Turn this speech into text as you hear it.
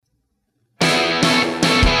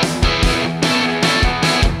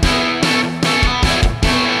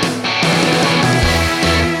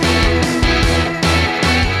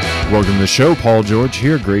Welcome to the show. Paul George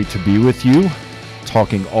here. Great to be with you.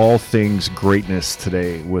 Talking all things greatness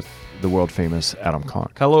today with the world famous Adam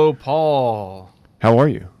Conk. Hello, Paul. How are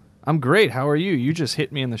you? I'm great. How are you? You just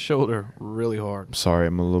hit me in the shoulder really hard. Sorry,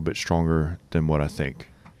 I'm a little bit stronger than what I think.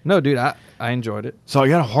 No, dude, I enjoyed it. So I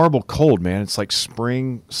got a horrible cold, man. It's like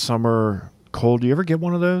spring, summer cold. Do you ever get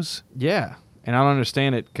one of those? Yeah, and I don't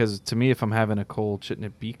understand it because to me, if I'm having a cold, shouldn't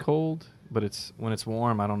it be cold? But it's when it's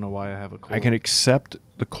warm, I don't know why I have a cold. I can accept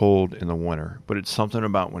the cold in the winter, but it's something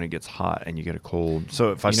about when it gets hot and you get a cold.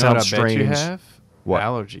 So if I sound strange, bet you have? What?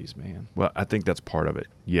 Allergies, man. Well, I think that's part of it.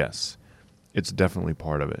 Yes, it's definitely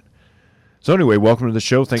part of it. So anyway, welcome to the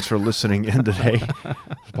show. Thanks for listening in today.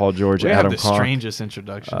 Paul George, we Adam have the Conk. strangest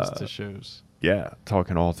introductions to shows. Yeah,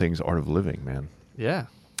 talking all things art of living, man. Yeah.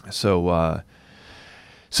 So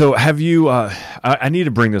have you, I need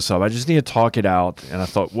to bring this up. I just need to talk it out. And I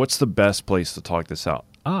thought, what's the best place to talk this out?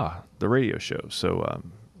 The radio show. So,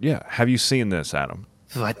 yeah. Have you seen this, Adam?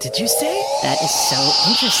 What did you say? That is so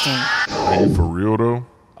interesting. Are you for real, though?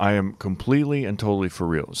 I am completely and totally for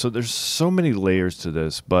real. So there's so many layers to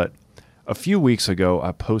this, but a few weeks ago,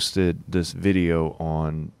 I posted this video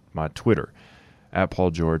on my Twitter, at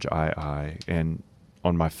Paul George II, and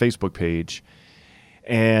on my Facebook page.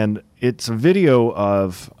 And it's a video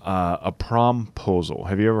of a promposal.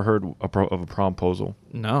 Have you ever heard of a promposal?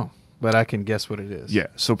 No, but I can guess what it is. Yeah.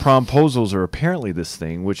 So promposals are apparently this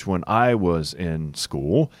thing, which when I was in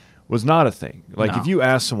school was not a thing. Like if you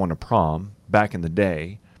asked someone to prom back in the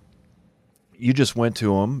day, you just went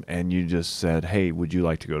to them and you just said, "Hey, would you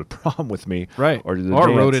like to go to prom with me?" Right. Or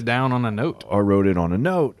wrote it down on a note. Or wrote it on a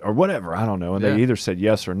note or whatever. I don't know. And they either said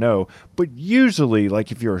yes or no. But usually,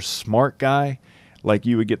 like if you're a smart guy, like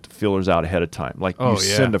you would get the feelers out ahead of time. Like you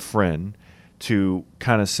send a friend to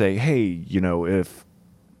kind of say, "Hey, you know, if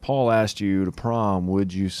Paul asked you to prom,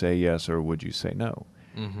 would you say yes or would you say no?"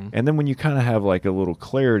 Mm-hmm. And then when you kind of have like a little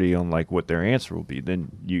clarity on like what their answer will be,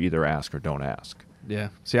 then you either ask or don't ask. Yeah.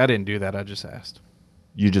 See, I didn't do that. I just asked.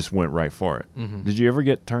 You just went right for it. Mm-hmm. Did you ever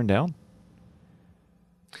get turned down?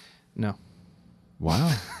 No.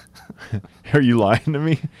 Wow. Are you lying to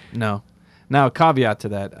me? No. Now, caveat to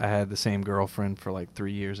that, I had the same girlfriend for like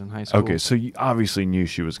 3 years in high school. Okay, so you obviously knew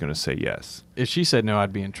she was going to say yes. If she said no,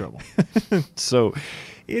 I'd be in trouble. So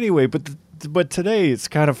anyway, but today it's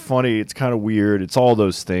kind of funny. It's kind of weird. It's all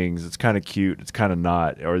those things. It's kind of cute. It's kind of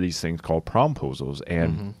not. Or these things called promposals.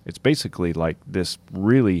 And it's basically like this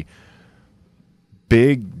really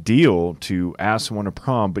big deal to ask someone to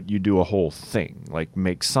prom, but you do a whole thing. Like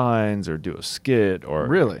make signs or do a skit. Or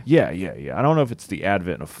Really? Yeah. I don't know if it's the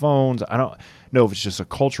advent of phones. I don't know if it's just a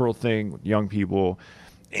cultural thing with young people.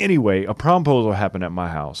 Anyway, a promposal happened at my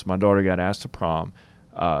house. My daughter got asked to prom,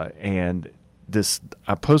 and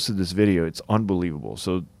I posted this video. It's unbelievable.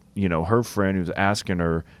 So, you know, her friend who's asking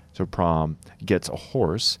her to prom gets a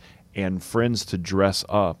horse and friends to dress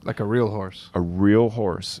up. Like a real horse. A real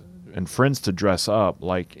horse. And friends to dress up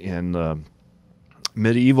like in the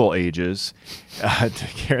medieval ages to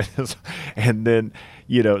carry this. And then,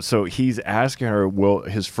 you know, so he's asking her, well,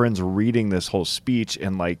 his friends are reading this whole speech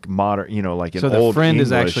in like modern, you know, like in old English. So the friend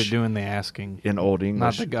is actually doing the asking. In old English.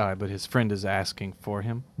 Not the guy, but his friend is asking for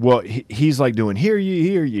him. Well, he's like doing, hear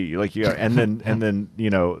ye, like, you know, and then, you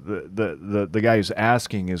know, the guy who's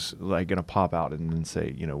asking is like going to pop out and then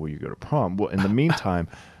say, you know, will you go to prom? Well, in the meantime,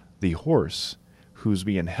 the horse who's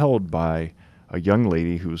being held by a young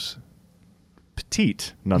lady who's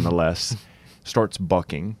petite, nonetheless, starts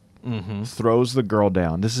bucking, throws the girl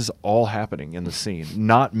down. This is all happening in the scene,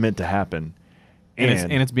 not meant to happen.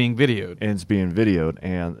 And it's being videoed. And it's being videoed.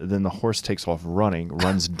 And then the horse takes off running,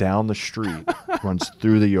 runs down the street, runs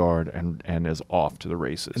through the yard, and is off to the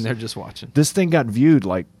races. And they're just watching. This thing got viewed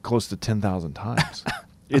like close to 10,000 times.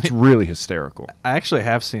 It's really hysterical. I actually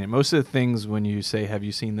have seen it. Most of the things when you say, have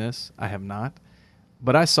you seen this? I have not.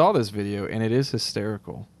 But I saw this video, and it is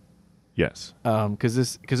hysterical. Yes.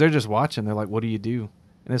 Because they're just watching. They're like, what do you do?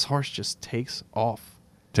 And this horse just takes off.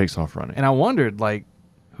 Takes off running. And I wondered, like,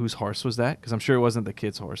 whose horse was that? Because I'm sure it wasn't the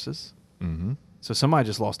kids' horses. Mm-hmm. So somebody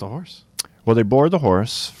just lost a horse. Well, they boarded the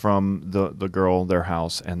horse from the girl, their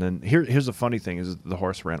house, and then here's the funny thing is the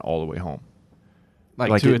horse ran all the way home.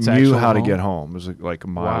 Like to it its knew how home? to get home. It was like a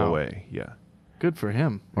mile away. Yeah. Good for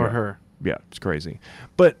him or her. Yeah, it's crazy.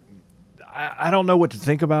 But I don't know what to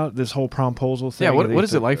think about this whole promposal thing. Yeah, what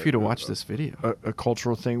is it like for you to watch this video? A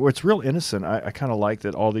cultural thing where it's real innocent. I kind of like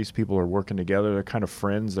that all these people are working together. They're kind of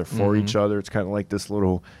friends. They're for each other. It's kind of like this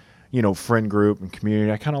little, you know, friend group and community.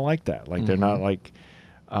 I kind of like that. Like they're not like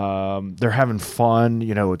they're having fun.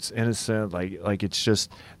 You know, it's innocent. Like it's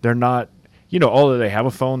just they're not although they have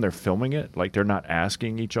a phone, they're filming it. Like, they're not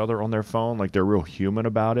asking each other on their phone. Like, they're real human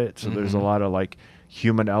about it. So there's a lot of, like,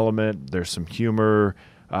 human element. There's some humor.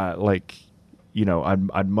 I'd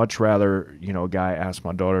much rather, a guy ask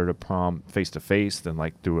my daughter to prom face-to-face than,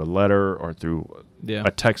 like, through a letter or through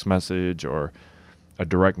a text message or a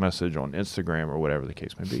direct message on Instagram or whatever the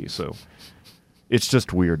case may be. So it's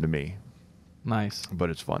just weird to me. Nice. But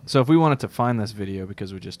it's fun. So if we wanted to find this video,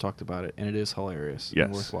 because we just talked about it, and it is hilarious and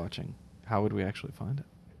Yes. worth watching, how would we actually find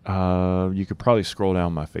it? You could probably scroll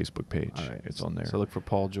down my Facebook page. All right. It's on there. So look for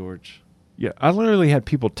Paul George. Yeah, I literally had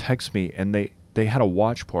people text me, and they had a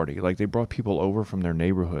watch party. Like, they brought people over from their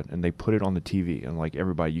neighborhood, and they put it on the TV, and, like,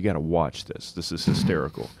 everybody, you got to watch this. This is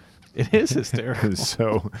hysterical. It is hysterical.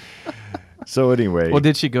 So anyway. Well,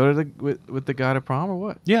 did she go to with the guy to prom or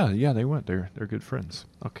what? Yeah, they went. They're good friends.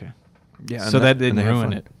 Okay. Yeah. So that didn't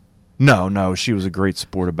ruin it. No, she was a great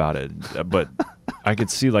sport about it. But I could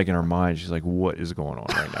see, like, in her mind, she's like, what is going on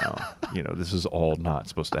right now? This is all not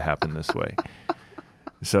supposed to happen this way.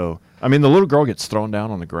 So, I mean, the little girl gets thrown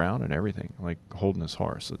down on the ground and everything, like holding this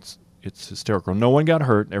horse. It's hysterical. No one got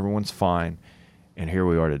hurt. Everyone's fine. And here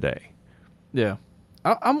we are today. Yeah.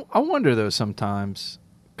 I wonder, though, sometimes,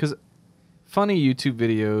 because funny YouTube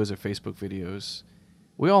videos or Facebook videos,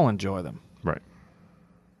 we all enjoy them. Right.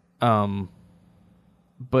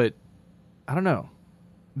 But I don't know.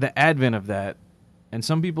 The advent of that, and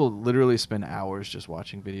some people literally spend hours just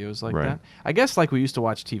watching videos like that. I guess like we used to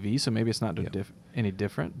watch TV, so maybe it's not any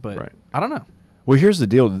different, but I don't know. Well, here's the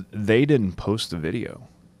deal. They didn't post the video.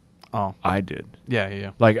 Oh. I did.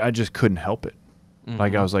 Yeah. Like, I just couldn't help it. Mm-hmm.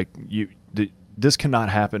 Like, I was like, this cannot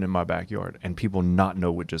happen in my backyard, and people not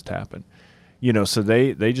know what just happened. So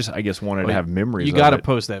they just, I guess, wanted to have memories of it. You got to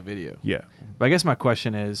post that video. Yeah. But I guess my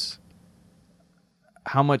question is,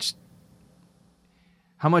 how much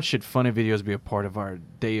should funny videos be a part of our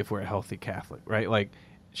day if we're a healthy Catholic, right? Like,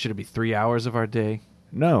 should it be 3 hours of our day?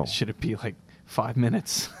 No. Should it be like 5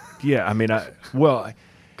 minutes? Yeah, I mean,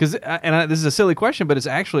 because this is a silly question, but it's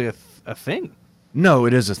actually a thing. No,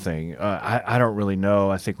 it is a thing. I don't really know.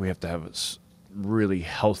 I think we have to have really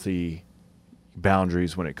healthy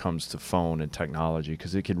boundaries when it comes to phone and technology,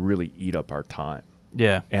 because it can really eat up our time.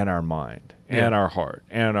 Yeah. And our mind and our heart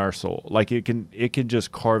and our soul. Like, it can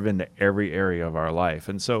just carve into every area of our life.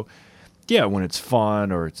 And so, yeah, when it's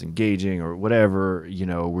fun or it's engaging or whatever,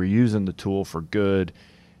 we're using the tool for good.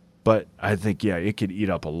 But I think, yeah, it could eat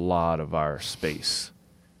up a lot of our space.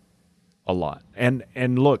 A lot. And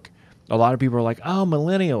look, a lot of people are like, oh,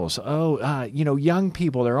 millennials, young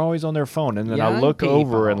people, they're always on their phone. And then I look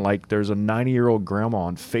over and, like, there's a 90-year-old grandma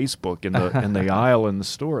on Facebook in the aisle in the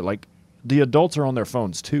store. Like, the adults are on their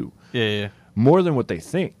phones too. Yeah. More than what they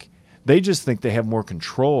think. They just think they have more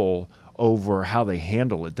control over how they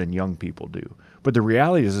handle it than young people do. But the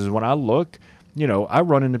reality is when I look, I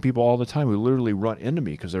run into people all the time who literally run into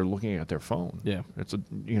me because they're looking at their phone. Yeah. It's a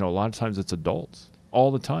lot of times it's adults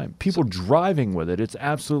all the time. People driving with it. It's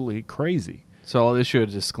absolutely crazy. So I'll issue a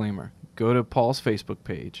disclaimer. Go to Paul's Facebook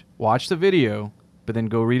page, watch the video, but then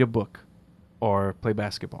go read a book or play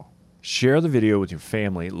basketball. Share the video with your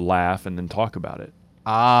family, laugh, and then talk about it.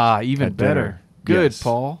 Even at better. dinner. Good, Yes.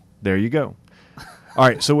 Paul. There you go. All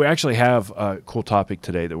right, so we actually have a cool topic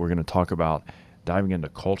today that we're going to talk about, diving into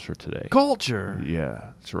culture today. Culture.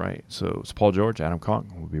 Yeah, that's right. So it's Paul George, Adam Conk.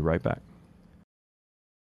 We'll be right back.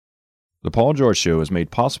 The Paul George Show is made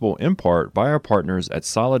possible in part by our partners at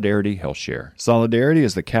Solidarity HealthShare. Solidarity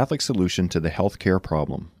is the Catholic solution to the healthcare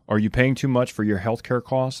problem. Are you paying too much for your healthcare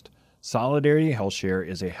cost? Solidarity HealthShare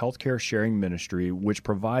is a healthcare sharing ministry which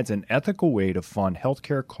provides an ethical way to fund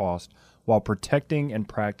healthcare costs while protecting and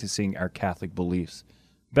practicing our Catholic beliefs.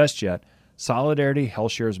 Best yet, Solidarity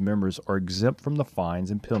HealthShare's members are exempt from the fines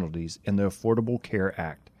and penalties in the Affordable Care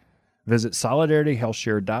Act. Visit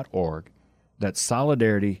solidarityhealthshare.org. That's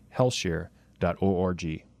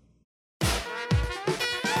solidarityhealthshare.org.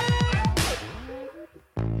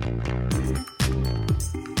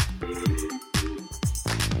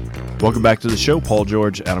 Welcome back to the show. Paul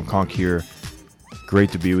George, Adam Conk here.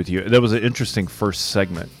 Great to be with you. That was an interesting first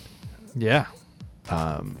segment. Yeah.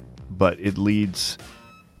 But it leads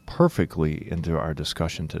perfectly into our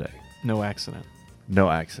discussion today. No accident. No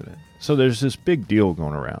accident. So there's this big deal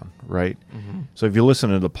going around, right? Mm-hmm. So if you listen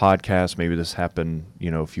to the podcast, maybe this happened,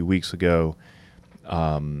 a few weeks ago.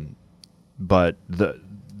 But the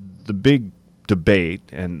big debate,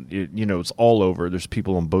 and it's all over. There's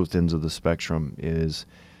people on both ends of the spectrum. Is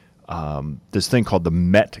this thing called the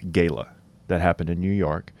Met Gala that happened in New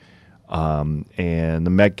York. And the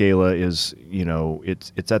Met Gala is,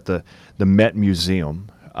 it's at the Met Museum,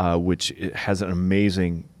 which it has an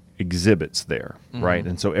amazing exhibits there, right?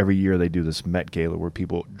 And so every year they do this Met Gala where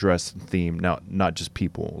people dress in theme. Now, not just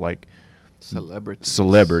people, like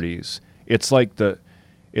celebrities. It's like the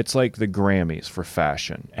Grammys for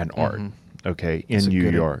fashion and art, okay, in New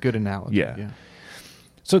York. Good analogy. Yeah.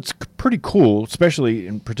 So it's pretty cool, especially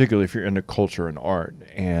in particular if you're into culture and art.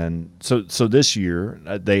 And so this year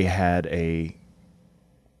they had a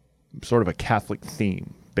sort of a Catholic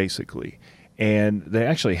theme, basically. And they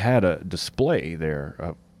actually had a display there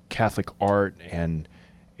of Catholic art and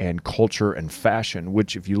culture and fashion,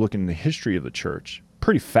 which if you look in the history of the church,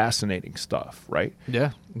 pretty fascinating stuff, right?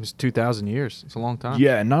 Yeah, it was 2,000 years. It's a long time.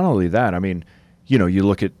 Yeah, and not only that, I mean, you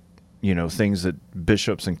look at, things that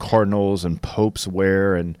bishops and cardinals and popes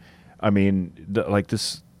wear, and I mean, like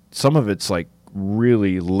this, some of it's like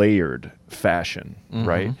really layered fashion,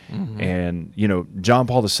 right? And, John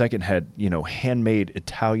Paul II had, handmade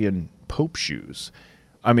Italian pope shoes.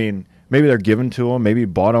 I mean, maybe they're given to him, maybe he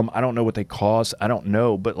bought them. I don't know what they cost. I don't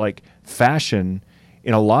know. But like fashion,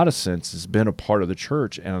 in a lot of sense, has been a part of the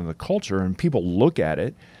church and the culture, and people look at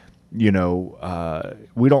it. We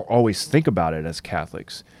don't always think about it as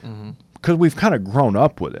Catholics because we've kind of grown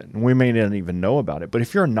up with it, and we may not even know about it. But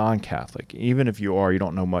if you're a non-Catholic, even if you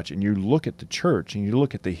don't know much, and you look at the church and you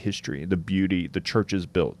look at the history, the beauty, the church is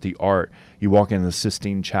built, the art, you walk in the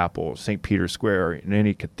Sistine Chapel, St. Peter's Square, or in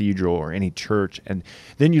any cathedral or any church, and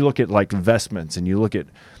then you look at like vestments and you look at,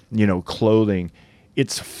 clothing,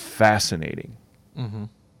 it's fascinating.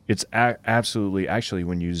 It's absolutely, actually,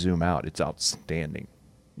 when you zoom out, it's outstanding.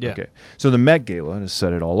 Yeah. Okay. So the Met Gala, to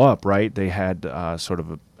set it all up, right? They had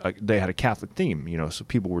they had a Catholic theme, so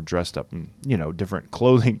people were dressed up in, different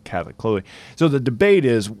clothing, Catholic clothing. So the debate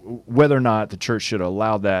is whether or not the church should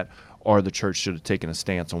allow that, or the church should have taken a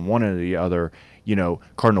stance on one or the other.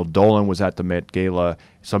 Cardinal Dolan was at the Met Gala.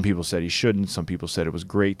 Some people said he shouldn't. Some people said it was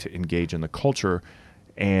great to engage in the culture.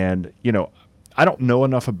 And, I don't know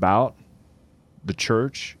enough about the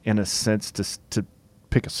church in a sense to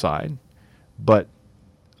pick a side, but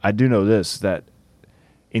I do know this, that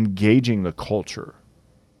engaging the culture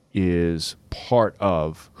is part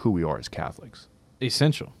of who we are as Catholics.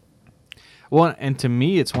 Essential. Well, and to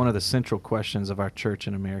me, it's one of the central questions of our church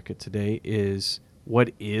in America today is,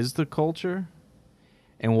 what is the culture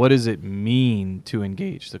and what does it mean to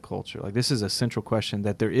engage the culture? Like, this is a central question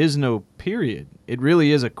that there is no period. It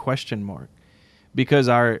really is a question mark, because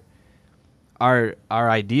our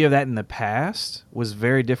idea of that in the past was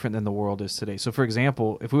very different than the world is today. So, for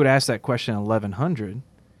example, if we would ask that question in 1100,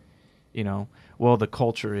 well, the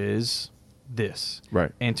culture is this.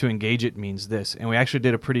 Right. And to engage it means this. And we actually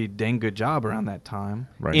did a pretty dang good job around that time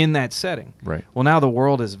in that setting. Right. Well, now the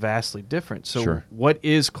world is vastly different. So what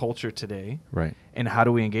is culture today? Right. And how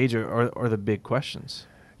do we engage it are the big questions.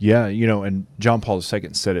 Yeah, and John Paul II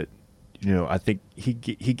said it, I think he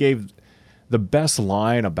gave the best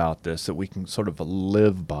line about this that we can sort of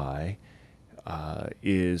live by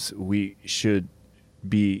is we should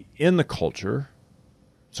be in the culture.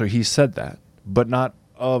 So he said that, but not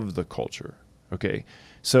of the culture. Okay,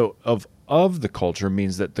 so of the culture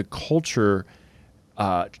means that the culture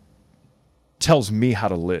tells me how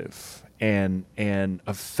to live and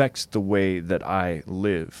affects the way that I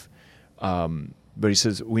live. But he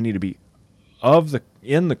says we need to be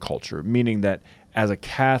in the culture, meaning that as a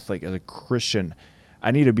Catholic, as a Christian,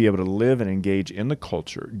 I need to be able to live and engage in the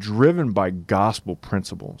culture, driven by gospel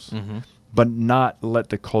principles, but not let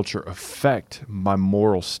the culture affect my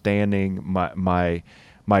moral standing, my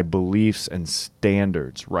beliefs and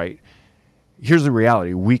standards, right? Here's the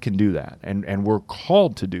reality. We can do that, and we're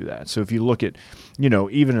called to do that. So if you look at,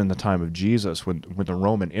 even in the time of Jesus, when the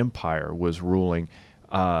Roman Empire was ruling,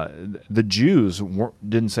 the Jews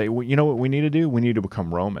didn't say, well, you know what we need to do? We need to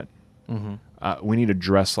become Roman. We need to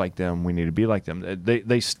dress like them. We need to be like them.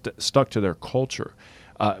 They stuck to their culture.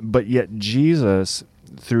 But yet Jesus,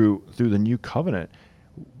 through the new covenant,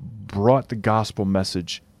 brought the gospel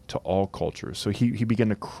message to all cultures. So he began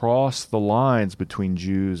to cross the lines between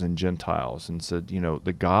Jews and Gentiles and said,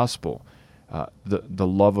 the gospel, the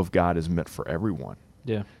love of God is meant for everyone.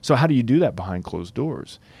 Yeah. So how do you do that behind closed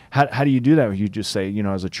doors? How do you do that when you just say,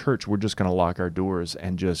 as a church, we're just going to lock our doors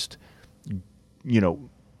and just,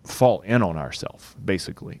 fall in on ourselves,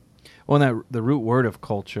 basically? Well, and the root word of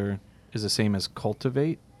culture is the same as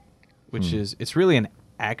cultivate, which is, it's really an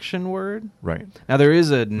action word. Right. Now, there is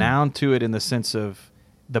a noun to it in the sense of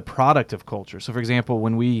the product of culture. So, for example,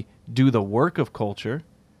 when we do the work of culture,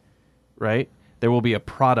 right, there will be a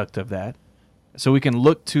product of that. So we can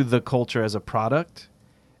look to the culture as a product,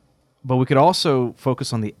 but we could also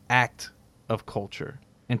focus on the act of culture.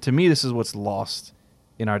 And to me, this is what's lost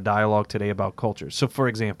in our dialogue today about culture. So, for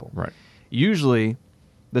example, right, usually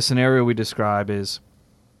the scenario we describe is,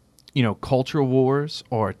 culture wars,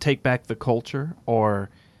 or take back the culture, or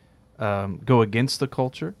go against the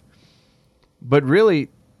culture. But really,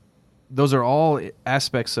 those are all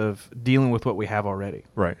aspects of dealing with what we have already.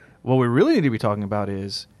 Right. What we really need to be talking about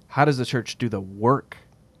is, how does the church do the work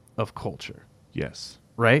of culture? Yes.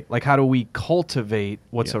 Right? Like, how do we cultivate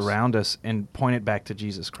what's Yes. around us and point it back to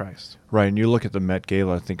Jesus Christ? Right, and you look at the Met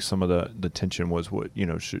Gala, I think some of the tension was what,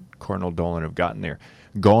 should Cardinal Dolan have gone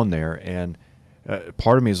there, and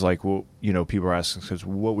part of me is like, well, people are asking, because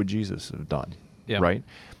what would Jesus have done? Yeah. Right?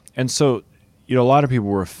 And so, a lot of people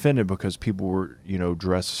were offended because people were,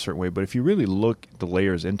 dressed a certain way, but if you really look the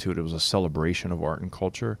layers into it, it was a celebration of art and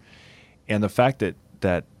culture, and the fact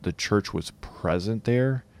that the church was present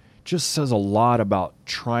there just says a lot about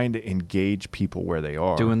trying to engage people where they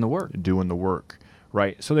are. Doing the work.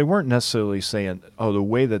 Right. So they weren't necessarily saying, oh, the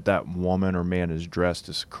way that woman or man is dressed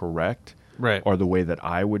is correct. Right. Or the way that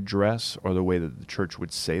I would dress, or the way that the church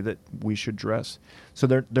would say that we should dress. So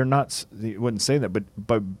they wouldn't say that,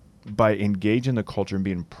 but by engaging the culture and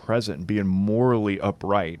being present and being morally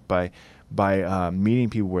upright, by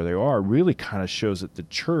meeting people where they are, really kind of shows that the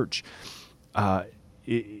church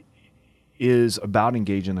is about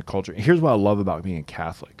engaging the culture. Here's what I love about being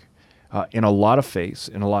Catholic. In a lot of faiths,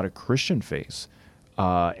 in a lot of Christian faiths,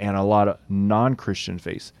 and a lot of non-Christian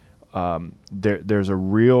faiths, there's a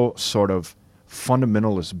real sort of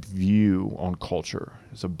fundamentalist view on culture.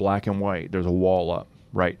 It's a black and white. There's a wall up,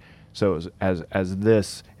 right? So as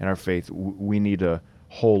this in our faith, we need to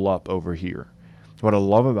hole up over here. What I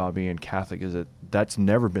love about being Catholic is that that's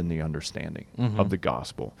never been the understanding of the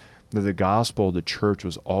gospel. The gospel, the church,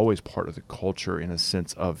 was always part of the culture in a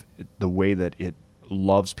sense of the way that it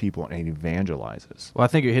loves people and it evangelizes. Well, I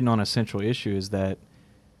think you're hitting on a central issue, is that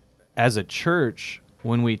as a church,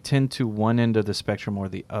 when we tend to one end of the spectrum or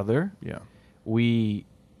the other, we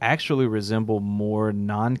actually resemble more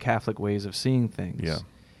non-Catholic ways of seeing things. Yeah.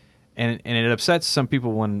 And it upsets some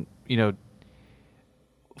people when,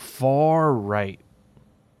 far right,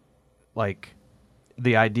 like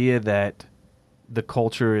the idea that the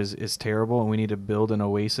culture is terrible and we need to build an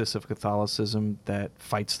oasis of Catholicism that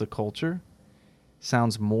fights the culture,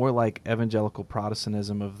 sounds more like evangelical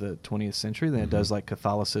Protestantism of the 20th century than it does like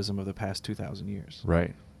Catholicism of the past 2,000 years.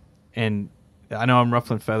 Right. And I know I'm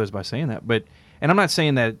ruffling feathers by saying that, and I'm not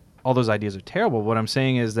saying that all those ideas are terrible. What I'm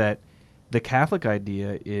saying is that the Catholic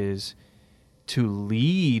idea is to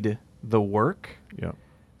lead the work. Yeah.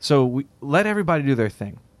 So we let everybody do their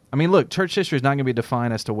thing. I mean, look, church history is not going to be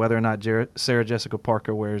defined as to whether or not Sarah Jessica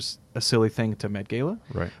Parker wears a silly thing to Met Gala.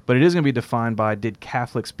 Right. But it is going to be defined by, did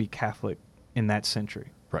Catholics be Catholic in that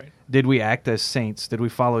century? Right. Did we act as saints? Did we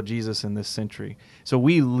follow Jesus in this century? So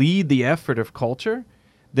we lead the effort of culture,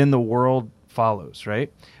 then the world follows,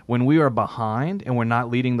 right? When we are behind and we're not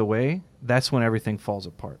leading the way, that's when everything falls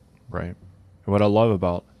apart. Right. And what I love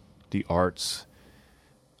about the arts,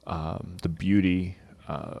 the beauty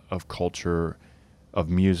of culture, of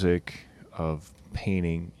music, of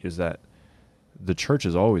painting, is that the church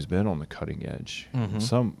has always been on the cutting edge in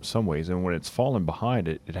some ways, and when it's fallen behind,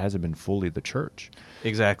 it hasn't been fully the church.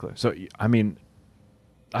 Exactly. So, I mean,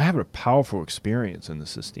 I have a powerful experience in the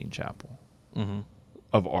Sistine Chapel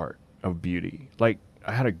of art, of beauty. Like,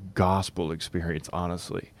 I had a gospel experience,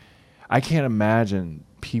 honestly. I can't imagine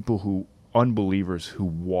unbelievers who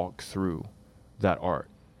walk through that art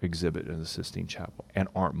exhibit in the Sistine Chapel and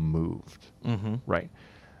aren't moved, right?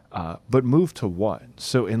 But moved to what?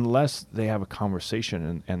 So unless they have a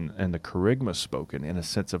conversation and the charisma spoken in a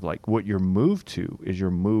sense of like what you're moved to is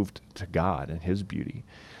you're moved to God and His beauty.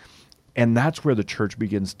 And that's where the church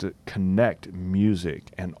begins to connect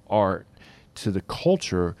music and art to the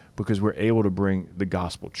culture, because we're able to bring the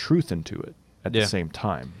gospel truth into it at the same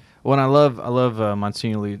time. Well, and I love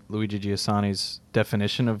Monsignor Luigi Giussani's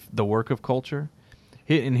definition of the work of culture.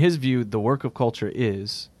 In his view, the work of culture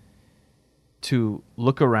is to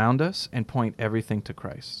look around us and point everything to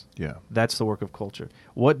Christ. Yeah. That's the work of culture.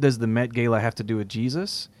 What does the Met Gala have to do with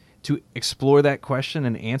Jesus? To explore that question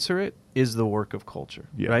and answer it is the work of culture,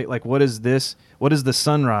 right? Like, what does the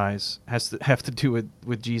sunrise have to do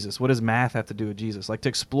with Jesus? What does math have to do with Jesus? Like, to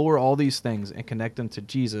explore all these things and connect them to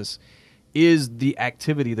Jesus is the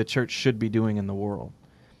activity the church should be doing in the world.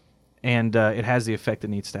 And it has the effect it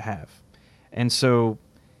needs to have. And so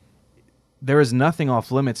there is nothing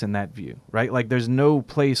off limits in that view, right? Like, there's no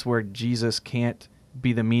place where Jesus can't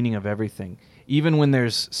be the meaning of everything. Even when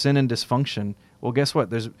there's sin and dysfunction, well, guess what?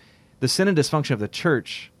 There's the sin and dysfunction of the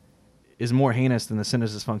church is more heinous than the sin and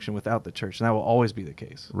dysfunction without the church, and that will always be the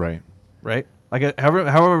case. Right. Right? Like,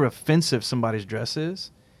 however offensive somebody's dress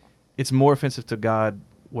is, it's more offensive to God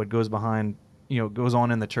what goes behind, goes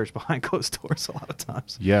on in the church behind closed doors a lot of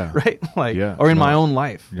times. Yeah. Right? Like, Yeah. or in my own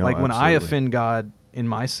life. No, like when I absolutely. offend God in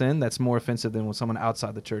my sin, that's more offensive than when someone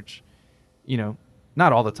outside the church,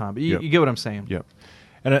 not all the time, but you get what I'm saying. Yep.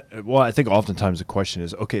 And I think oftentimes the question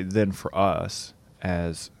is, okay, then for us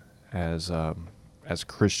as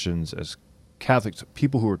Christians, as Catholics,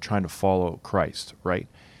 people who are trying to follow Christ, right?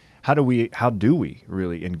 How do we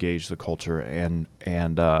really engage the culture and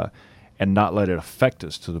not let it affect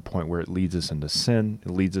us to the point where it leads us into sin,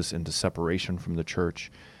 it leads us into separation from the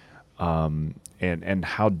church, and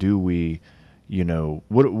how do we, where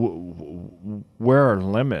are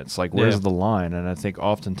limits? Like, where's the line? And I think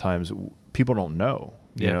oftentimes people don't know,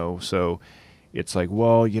 so it's like,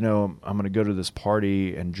 well, I'm going to go to this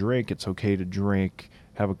party and drink. It's okay to drink,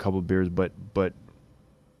 have a couple of beers, but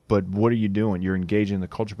what are you doing? You're engaging the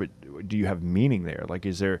culture, but do you have meaning there? Like,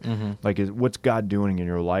 is there, what's God doing in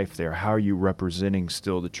your life there? How are you representing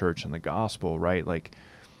still the church and the gospel, right? Like,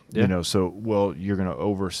 so, well, you're going to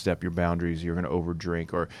overstep your boundaries, you're going to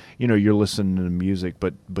overdrink, or, you're listening to music,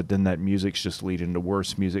 but then that music's just leading to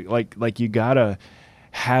worse music. Like you got to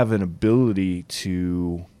have an ability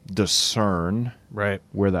to discern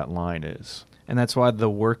where that line is. And that's why the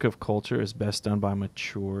work of culture is best done by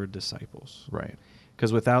mature disciples. Right.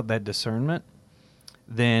 Because without that discernment,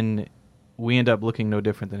 then we end up looking no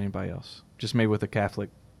different than anybody else, just maybe with a Catholic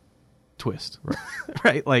twist.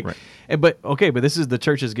 Right? But this is the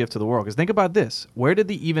church's gift to the world. Because think about this. Where did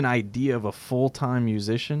the even idea of a full-time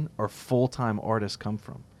musician or full-time artist come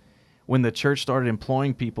from? When the church started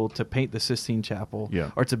employing people to paint the Sistine Chapel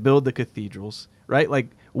or to build the cathedrals, right? Like,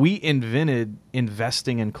 we invented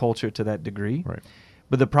investing in culture to that degree. Right.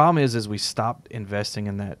 But the problem is we stopped investing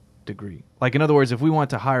in that degree. Like, in other words, if we want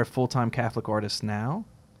to hire full-time Catholic artists now,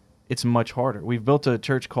 it's much harder. We've built a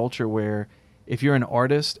church culture where if you're an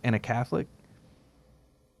artist and a Catholic,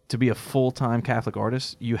 to be a full-time Catholic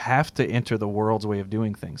artist, you have to enter the world's way of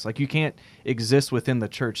doing things. Like, you can't exist within the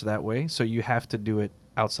church that way, so you have to do it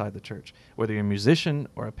outside the church, whether you're a musician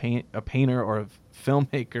or a painter or a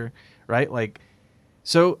filmmaker, right? Like,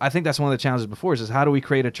 so I think that's one of the challenges before is how do we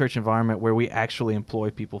create a church environment where we actually employ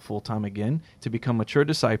people full-time again to become mature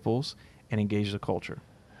disciples and engage the culture?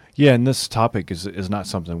 Yeah, and this topic is not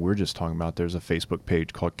something we're just talking about. There's a Facebook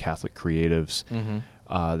page called Catholic Creatives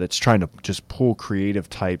that's trying to just pull creative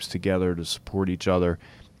types together to support each other.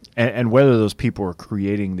 And whether those people are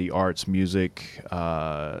creating the arts, music,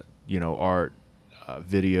 art,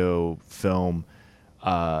 video, film,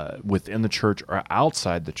 within the church or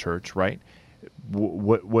outside the church, right?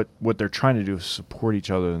 What they're trying to do is support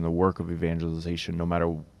each other in the work of evangelization, no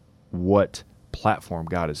matter what platform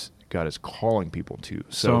God is calling people to.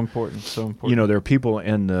 So important. There are people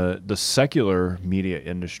in the secular media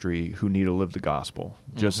industry who need to live the gospel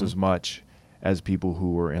just as much as people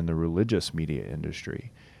who are in the religious media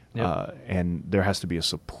industry. And there has to be a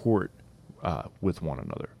support with one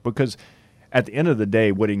another, because at the end of the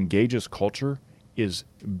day, what engages culture is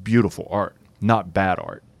beautiful art, not bad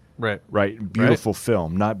art. Right. Beautiful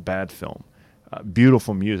film, not bad film.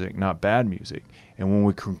 Beautiful music, not bad music. And when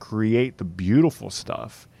we can create the beautiful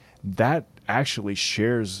stuff, that actually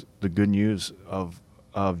shares the good news of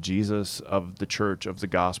Jesus, of the church, of the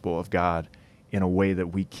gospel, of God in a way that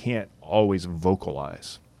we can't always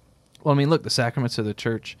vocalize. Well, I mean, look, the sacraments of the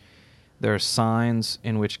church, there are signs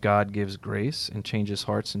in which God gives grace and changes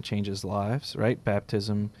hearts and changes lives, right?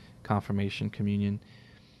 Baptism, confirmation, communion.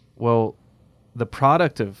 Well, the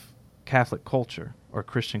product of Catholic culture or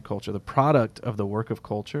Christian culture, the product of the work of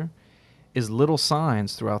culture is little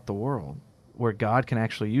signs throughout the world where God can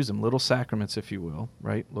actually use them, little sacraments, if you will,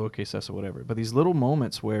 right? Lowercase s or whatever. But these little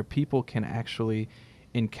moments where people can actually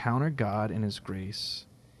encounter God and His grace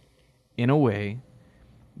in a way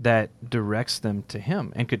that directs them to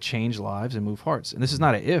Him and could change lives and move hearts. And this is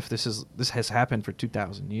not a if, this has happened for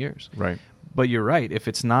 2,000 years. Right. But you're right. If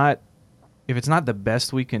it's not the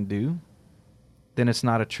best we can do, then it's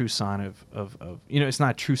not a true sign of it's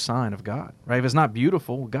not a true sign of God, right? If it's not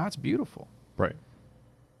beautiful, well, God's beautiful. Right.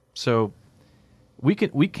 So we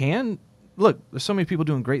can look, there's so many people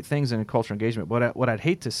doing great things in cultural engagement. But what I'd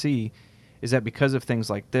hate to see is that because of things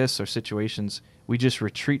like this or situations, we just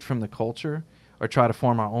retreat from the culture or try to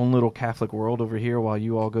form our own little Catholic world over here while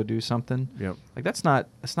you all go do something. Yep. Like that's not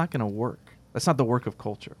going to work. That's not the work of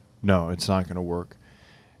culture. No, it's not going to work.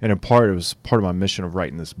 And it was part of my mission of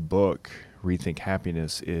writing this book, Rethink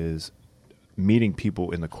Happiness, is meeting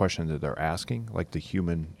people in the question that they're asking, like the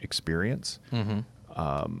human experience.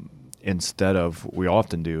 Instead of what we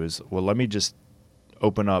often do is, well, let me just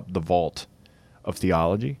open up the vault of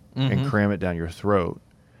theology and cram it down your throat.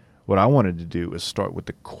 What I wanted to do is start with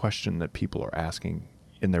the question that people are asking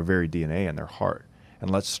in their very DNA and their heart. And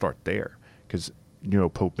let's start there, because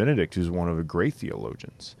Pope Benedict is one of the great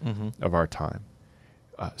theologians of our time.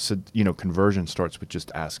 Said, conversion starts with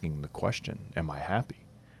just asking the question, am I happy?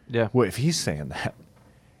 Yeah. Well, if he's saying that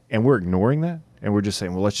and we're ignoring that and we're just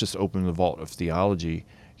saying, well, let's just open the vault of theology,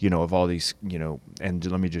 of all these,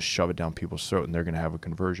 and let me just shove it down people's throat and they're going to have a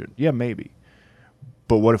conversion. Yeah, maybe.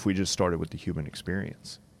 But what if we just started with the human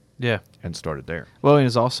experience? Yeah. And started there. Well,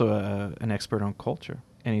 he's also an expert on culture.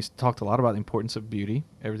 And he's talked a lot about the importance of beauty,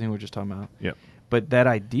 everything we we're just talking about. Yep. But that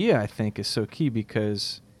idea, I think, is so key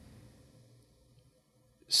because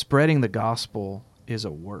spreading the gospel is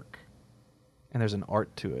a work. And there's an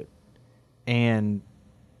art to it. And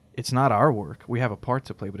it's not our work. We have a part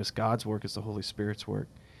to play, but it's God's work. It's the Holy Spirit's work.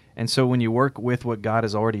 And so when you work with what God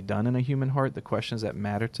has already done in a human heart, the questions that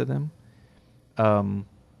matter to them,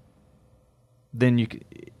 then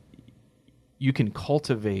you can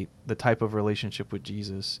cultivate the type of relationship with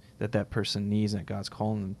Jesus that person needs and that God's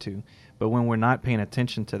calling them to. But when we're not paying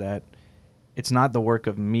attention to that, it's not the work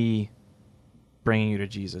of me bringing you to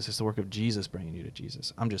Jesus. It's the work of Jesus bringing you to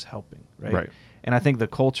Jesus. I'm just helping, right? Right. And I think the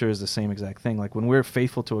culture is the same exact thing. Like when we're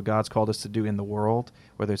faithful to what God's called us to do in the world,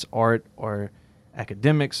 whether it's art or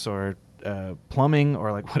academics or plumbing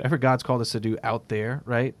or like whatever God's called us to do out there,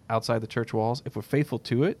 right, outside the church walls, if we're faithful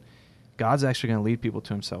to it, God's actually going to lead people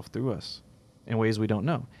to himself through us in ways we don't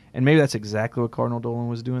know. And maybe that's exactly what Cardinal Dolan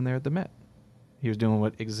was doing there at the Met. He was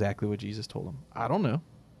doing exactly what Jesus told him. I don't know.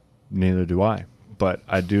 Neither do I. But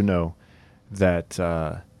I do know that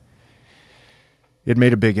it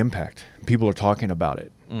made a big impact. People are talking about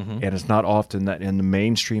it. And it's not often that in the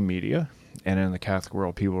mainstream media and in the Catholic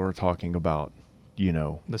world, people are talking about,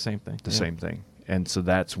 the same thing. Same thing. And so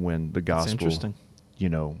that's when the gospel,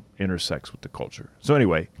 intersects with the culture. So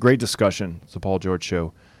anyway, great discussion. It's the Paul George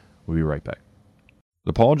Show. We'll be right back.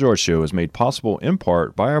 The Paul George Show is made possible in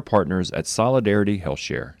part by our partners at Solidarity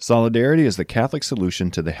HealthShare. Solidarity is the Catholic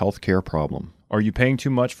solution to the healthcare problem. Are you paying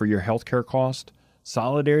too much for your healthcare cost?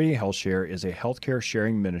 Solidarity HealthShare is a healthcare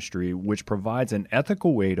sharing ministry which provides an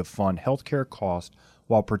ethical way to fund healthcare costs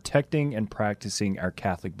while protecting and practicing our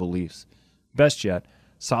Catholic beliefs. Best yet,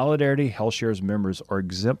 Solidarity HealthShare's members are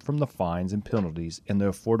exempt from the fines and penalties in the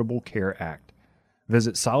Affordable Care Act.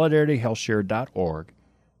 Visit solidarityhealthshare.org.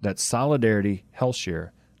 That's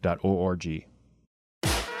solidarityhealthshare.org.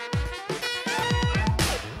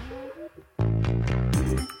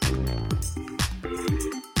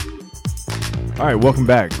 All right, welcome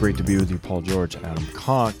back. Great to be with you, Paul George, Adam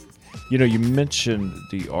Conk. You mentioned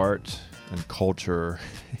the art and culture,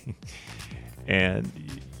 and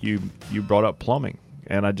you brought up plumbing,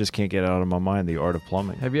 and I just can't get out of my mind the art of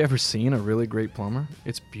plumbing. Have you ever seen a really great plumber?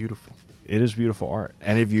 It's beautiful. It is beautiful art.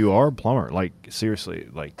 And if you are a plumber, like, seriously,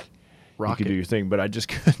 like, you can do your thing. But I just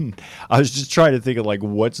couldn't. I was just trying to think of, like,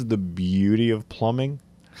 what's the beauty of plumbing?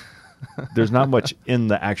 There's not much in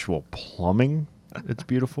the actual plumbing that's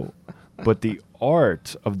beautiful. But the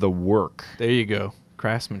art of the work. There you go.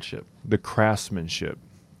 Craftsmanship. The craftsmanship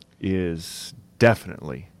is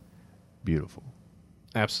definitely beautiful.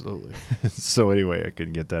 Absolutely. So anyway, I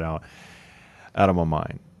couldn't get that out of my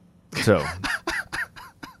mind. So,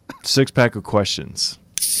 6-pack of questions.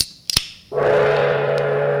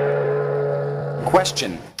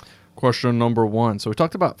 Question number 1. So we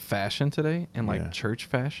talked about fashion today and church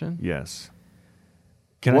fashion. Yes.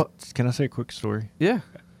 Can I say a quick story? Yeah.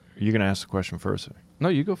 You're going to ask the question first. No,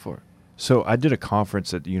 you go for it. So I did a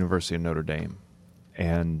conference at the University of Notre Dame,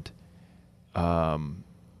 and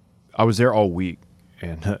I was there all week.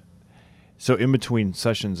 And so in between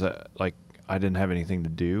sessions, I didn't have anything to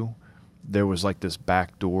do. There was like this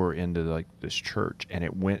back door into like this church, and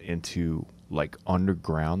it went into like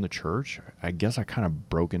underground the church. I guess I kind of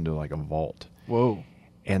broke into like a vault. Whoa.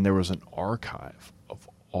 And there was an archive of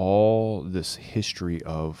all this history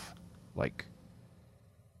of like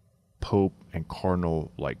Pope and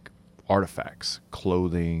Cardinal like artifacts,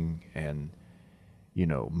 clothing, and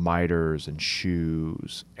miters and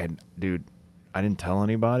shoes. And dude, I didn't tell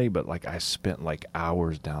anybody, but like I spent like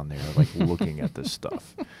hours down there like looking at this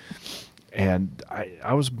stuff. And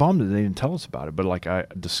I was bummed that they didn't tell us about it, but like I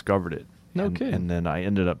discovered it. No kidding. And then I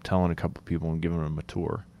ended up telling a couple of people and giving them a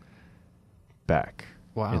tour back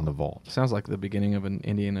in the vault. Sounds like the beginning of an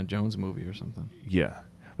Indiana Jones movie or something. Yeah.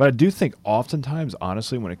 But I do think oftentimes,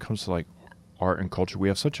 honestly, when it comes to like art and culture, we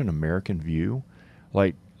have such an American view.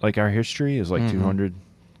 Like our history is like 200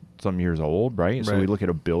 some years old, right? So we look at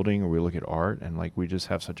a building or we look at art, and like we just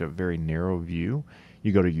have such a very narrow view.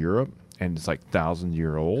 You go to Europe and it's like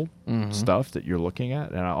 1,000-year-old stuff that you're looking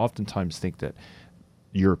at. And I oftentimes think that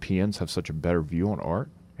Europeans have such a better view on art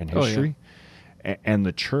and history. And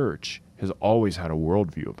the church has always had a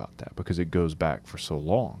worldview about that because it goes back for so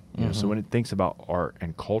long. You know, so when it thinks about art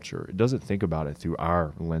and culture, it doesn't think about it through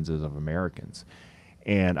our lenses of Americans.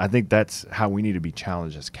 And I think that's how we need to be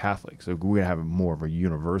challenged as Catholics. So we have more of a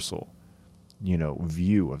universal,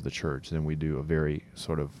 view of the church than we do a very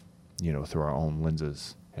sort of, through our own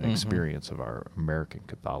lenses and experience of our American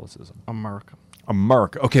Catholicism. America.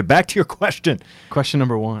 Okay, back to your question. Question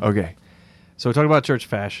number 1. Okay. So we talked about church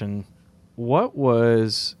fashion. What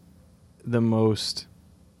was the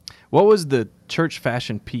church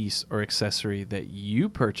fashion piece or accessory that you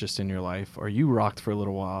purchased in your life or you rocked for a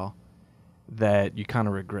little while that you kind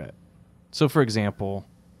of regret? So, for example,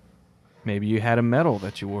 maybe you had a medal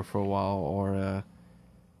that you wore for a while, or a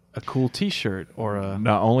cool T-shirt, or a...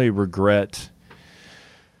 Not only regret...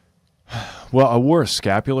 Well, I wore a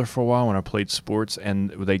scapular for a while when I played sports, and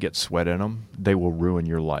they get sweat in them. They will ruin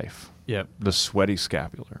your life. Yep. The sweaty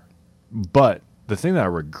scapular. But the thing that I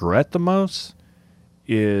regret the most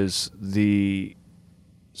is the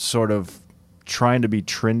sort of trying to be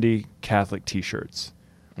trendy Catholic T-shirts.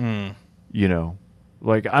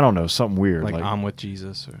 Like, I don't know, something weird. Like I'm with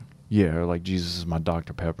Jesus, or... Yeah, or like Jesus is my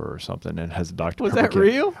Dr. Pepper or something, and it has a Dr. Was Pepper. that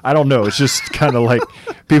real? I don't know. It's just kind of like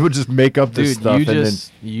people just make up this stuff.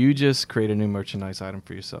 You just create a new merchandise item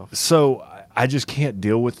for yourself. So I just can't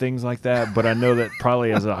deal with things like that. But I know that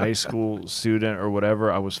probably as a high school student or whatever,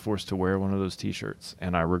 I was forced to wear one of those T-shirts,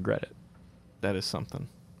 and I regret it. That is something.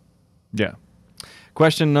 Yeah.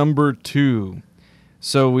 Question number 2.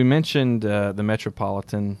 So we mentioned the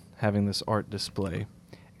Metropolitan having this art display,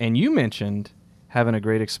 and you mentioned having a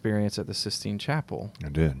great experience at the Sistine Chapel. I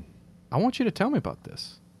did. I want you to tell me about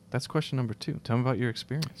this. That's question number 2. Tell me about your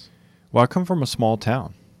experience. Well, I come from a small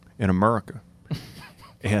town in America.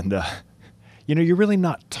 And, you're really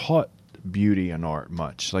not taught beauty and art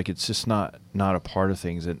much. Like, it's just not a part of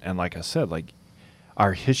things. And like I said, like,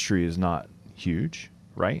 our history is not huge,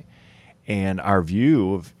 right? And our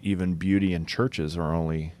view of even beauty in churches are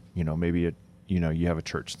only, maybe, you have a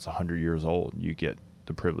church that's 100 years old. You get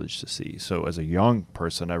the privilege to see. So as a young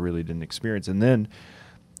person, I really didn't experience. And then,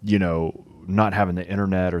 not having the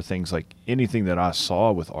internet or things, like anything that I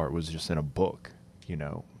saw with art was just in a book,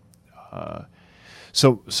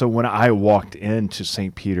 So when I walked into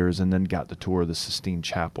St. Peter's and then got the tour of the Sistine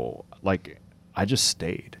Chapel, like, I just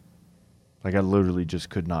stayed. Like, I literally just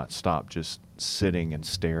could not stop just sitting and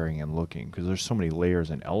staring and looking, because there's so many layers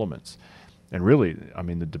and elements. And really, I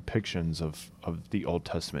mean, the depictions of the Old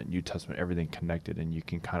Testament, New Testament, everything connected, and you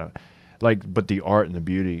can kind of, but the art and the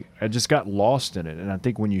beauty, I just got lost in it. And I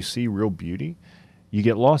think when you see real beauty, you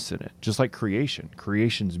get lost in it. Just like creation.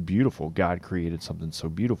 Creation's beautiful. God created something so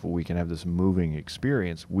beautiful. We can have this moving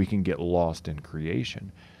experience. We can get lost in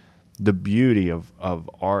creation. The beauty of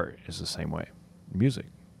art is the same way. Music.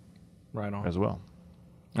 Right on. As well.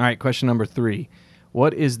 All right, question number 3.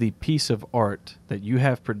 What is the piece of art that you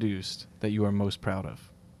have produced that you are most proud of?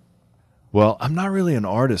 Well, I'm not really an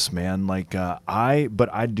artist, man. But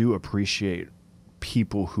I do appreciate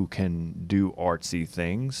people who can do artsy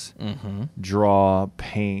things, draw,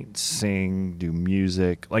 paint, sing, do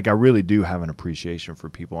music. Like, I really do have an appreciation for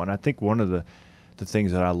people. And I think one of the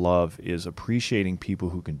things that I love is appreciating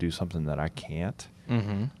people who can do something that I can't.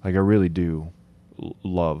 Like, I really do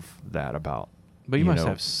love that about. But you must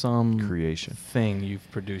have some creation thing you've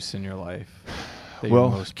produced in your life.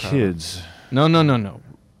 Well, kids. No.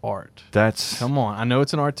 Art. That's... Come on. I know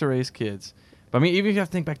it's an art to raise kids. But I mean, even if you have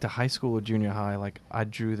to think back to high school or junior high, like, I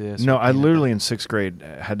drew this. No, I literally in 6th grade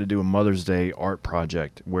had to do a Mother's Day art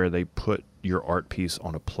project where they put your art piece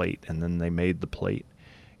on a plate, and then they made the plate,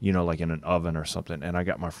 like in an oven or something. And I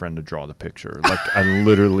got my friend to draw the picture. Like, I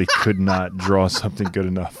literally could not draw something good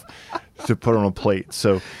enough to put on a plate.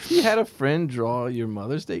 So you had a friend draw your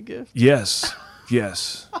Mother's Day gift? Yes.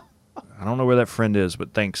 I don't know where that friend is,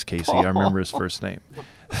 but thanks, Casey. I remember his first name.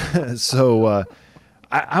 So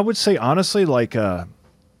I would say, honestly, like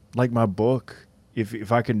my book,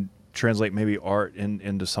 if I can translate maybe art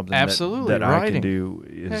into something that I can do,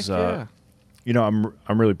 is I'm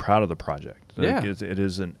really proud of the project. Yeah. It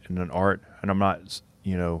is in an art, and I'm not,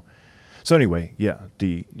 So anyway,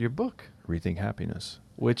 your book, Rethink Happiness,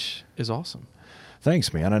 which is awesome.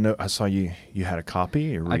 Thanks, man. I know. I saw you had a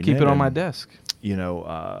copy. I keep it on my desk.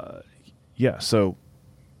 So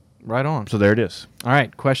right on. So there it is. All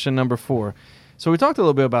right. Question number 4. So we talked a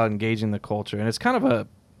little bit about engaging the culture, and it's kind of a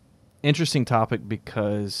interesting topic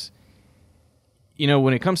because,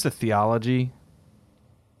 when it comes to theology,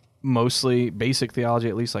 mostly basic theology,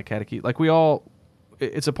 at least like catechism,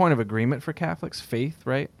 it's a point of agreement for Catholics, faith,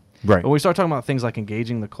 right? Right. But when we start talking about things like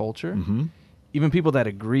engaging the culture, even people that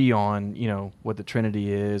agree on, what the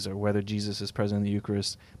Trinity is or whether Jesus is present in the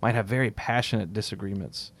Eucharist might have very passionate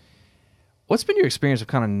disagreements. What's been your experience of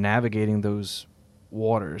kind of navigating those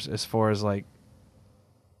waters as far as like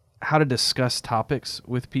how to discuss topics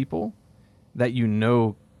with people that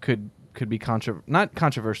could be not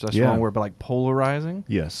controversial, that's the wrong word, but like polarizing?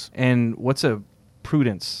 Yes. And what's a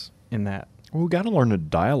prudence in that? Well, we got to learn to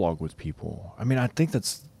dialogue with people. I mean, I think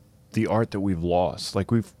that's the art that we've lost. Like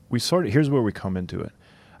here's where we come into it.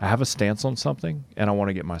 I have a stance on something and I want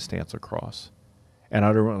to get my stance across. And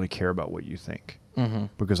I don't really care about what you think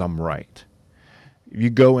because I'm right. If you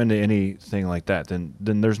go into anything like that, then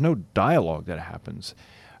there's no dialogue that happens.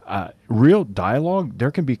 Real dialogue,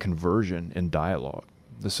 there can be conversion in dialogue.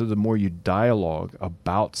 So the more you dialogue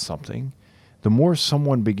about something, the more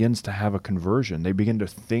someone begins to have a conversion. They begin to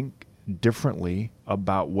think differently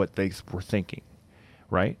about what they were thinking,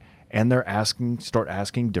 right? And they're start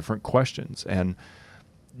asking different questions. And,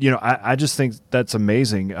 I just think that's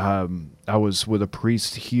amazing. I was with a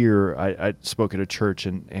priest here. I spoke at a church,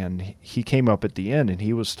 and he came up at the end, and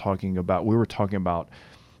we were talking about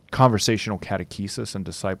conversational catechesis and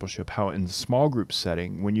discipleship, how in the small group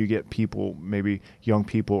setting, when you get people, maybe young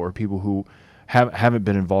people or people who haven't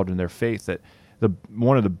been involved in their faith, that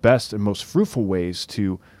one of the best and most fruitful ways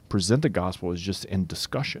to present the gospel is just in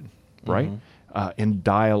discussion, right? In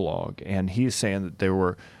dialogue. And he's saying that there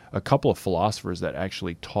were a couple of philosophers that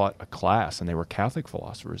actually taught a class, and they were Catholic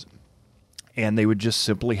philosophers, and they would just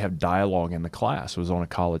simply have dialogue in the class. It was on a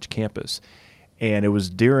college campus. And it was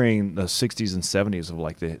during the 60s and 70s of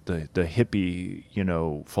like the hippie,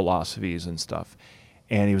 philosophies and stuff.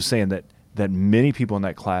 And he was saying that many people in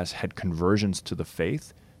that class had conversions to the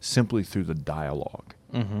faith simply through the dialogue,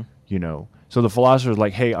 So the philosopher is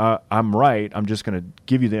like, hey, I'm right. I'm just going to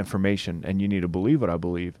give you the information and you need to believe what I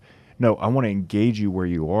believe. No, I want to engage you where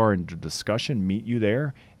you are in the discussion, meet you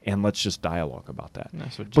there, and let's just dialogue about that.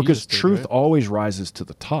 That's what because Jesus did, truth right? always rises to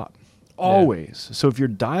the top. Always. Yeah. So if you're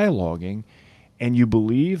dialoguing and you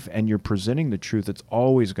believe and you're presenting the truth, it's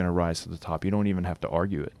always going to rise to the top. You don't even have to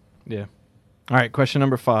argue it. Yeah. All right, question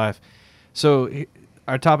number 5. So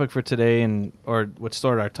our topic for today, or what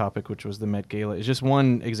started our topic, which was the Met Gala, is just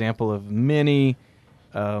one example of many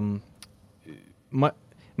of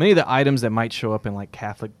the items that might show up in like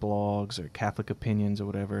Catholic blogs or Catholic opinions or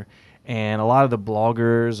whatever. And a lot of the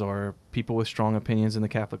bloggers or people with strong opinions in the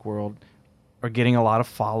Catholic world are getting a lot of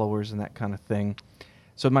followers and that kind of thing.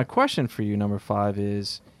 So my question for you, number 5,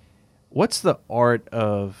 is what's the art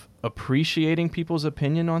of appreciating people's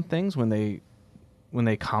opinion on things when they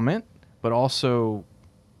comment, but also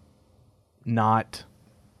not,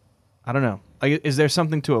 I don't know. Like, is there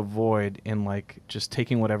something to avoid in like just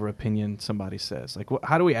taking whatever opinion somebody says? Like,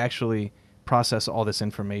 how do we actually process all this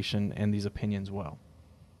information and these opinions well?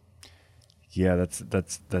 Yeah,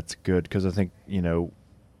 that's good, because I think,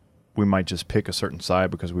 we might just pick a certain side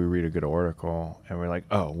because we read a good article and we're like,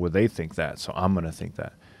 oh, well, they think that, so I'm going to think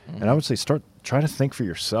that. And I would say try to think for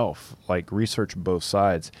yourself, like research both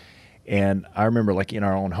sides. And I remember like in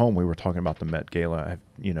our own home, we were talking about the Met Gala,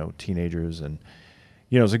 teenagers, and,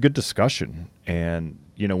 it was a good discussion. And,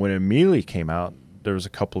 when it immediately came out, there was a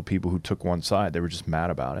couple of people who took one side. They were just mad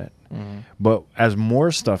about it. But as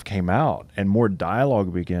more stuff came out and more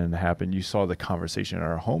dialogue began to happen, you saw the conversation in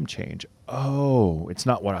our home change. Oh, it's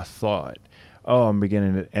not what I thought. Oh, I'm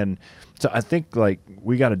beginning to, and so I think like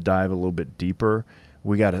we got to dive a little bit deeper.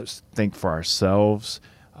 We got to think for ourselves.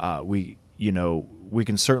 We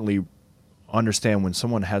can certainly understand when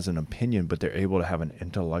someone has an opinion, but they're able to have an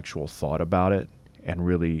intellectual thought about it and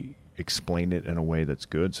really explain it in a way that's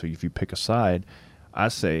good. So if you pick a side, I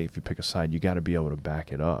say if you pick a side, you got to be able to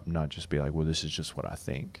back it up, not just be like, well, this is just what I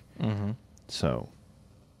think. So.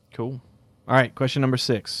 Cool. All right, question number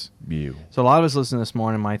 6. You. So a lot of us listening this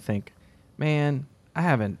morning might think, man, I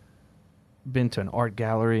haven't been to an art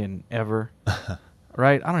gallery in ever,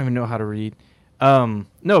 right? I don't even know how to read. No,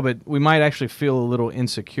 but we might actually feel a little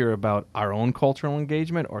insecure about our own cultural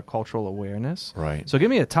engagement or cultural awareness. Right. So give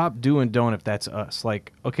me a top do and don't if that's us.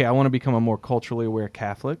 Like, okay, I want to become a more culturally aware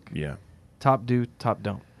Catholic. Yeah. Top do, top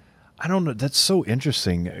don't. I don't know. That's so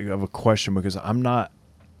interesting of a question, because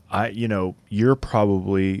you're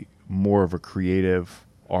probably more of a creative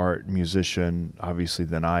art musician, obviously,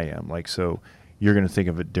 than I am. Like, so you're going to think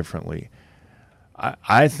of it differently.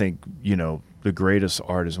 I think, the greatest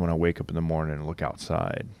art is when I wake up in the morning and look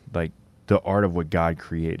outside. Like, the art of what God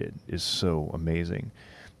created is so amazing.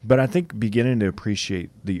 But I think beginning to appreciate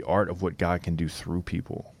the art of what God can do through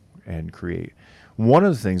people and create. One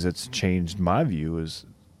of the things that's changed my view is,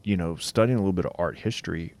 studying a little bit of art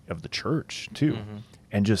history of the church too,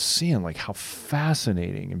 and just seeing like how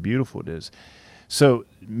fascinating and beautiful it is. So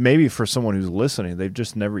maybe for someone who's listening, they've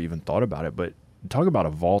just never even thought about it. But talk about a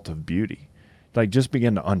vault of beauty. Like, just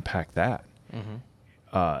begin to unpack that.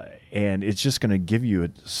 And it's just going to give you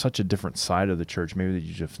such a different side of the church, maybe that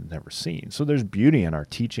you just never seen. So there's beauty in our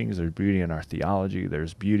teachings. There's beauty in our theology.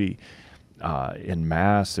 There's beauty in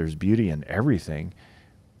Mass. There's beauty in everything.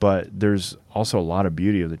 But there's also a lot of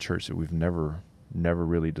beauty of the church that we've never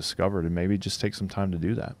really discovered, and maybe just take some time to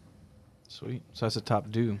do that. Sweet. So that's a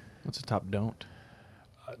top do. What's a top don't?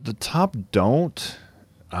 The top don't,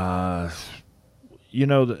 I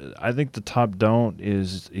think the top don't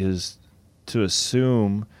is to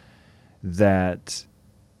assume that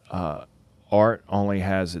art only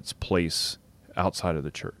has its place outside of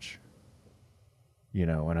the church.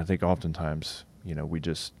 And I think oftentimes, we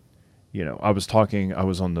just, I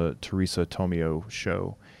was on the Teresa Tomeo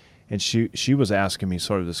show, and she was asking me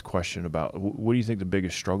sort of this question about, what do you think the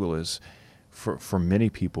biggest struggle is for many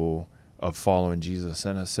people of following Jesus?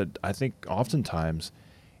 And I said, I think oftentimes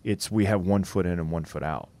we have one foot in and one foot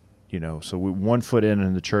out. So we one foot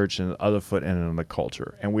in the church and the other foot in the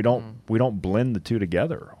culture, and we don't blend the two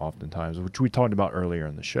together oftentimes, which we talked about earlier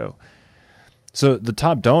in the show. So the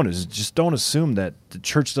top don't is just don't assume that the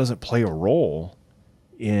church doesn't play a role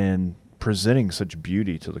in presenting such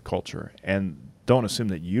beauty to the culture, and don't assume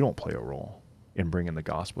that you don't play a role in bringing the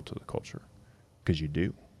gospel to the culture, because you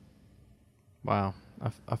do. Wow,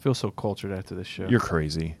 I feel so cultured after this show. You're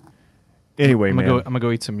crazy. Anyway, I'm gonna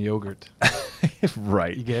go eat some yogurt.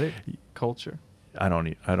 Right. You get it? Culture. I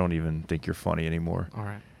don't even think you're funny anymore. All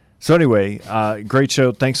right. So anyway, great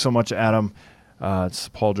show. Thanks so much, Adam. It's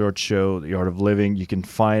the Paul George Show, The Art of Living. You can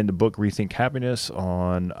find the book Rethink Happiness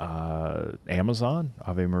on Amazon,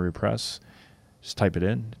 Ave Maria Press. Just type it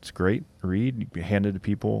in. It's great. Read. You can hand it to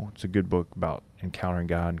people. It's a good book about encountering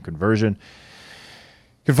God and conversion.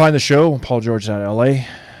 You can find the show on paulgeorge.la,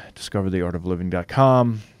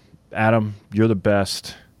 discovertheartofliving.com. Adam, you're the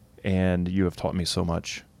best, and you have taught me so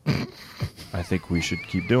much. I think we should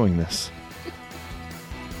keep doing this.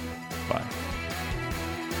 Bye.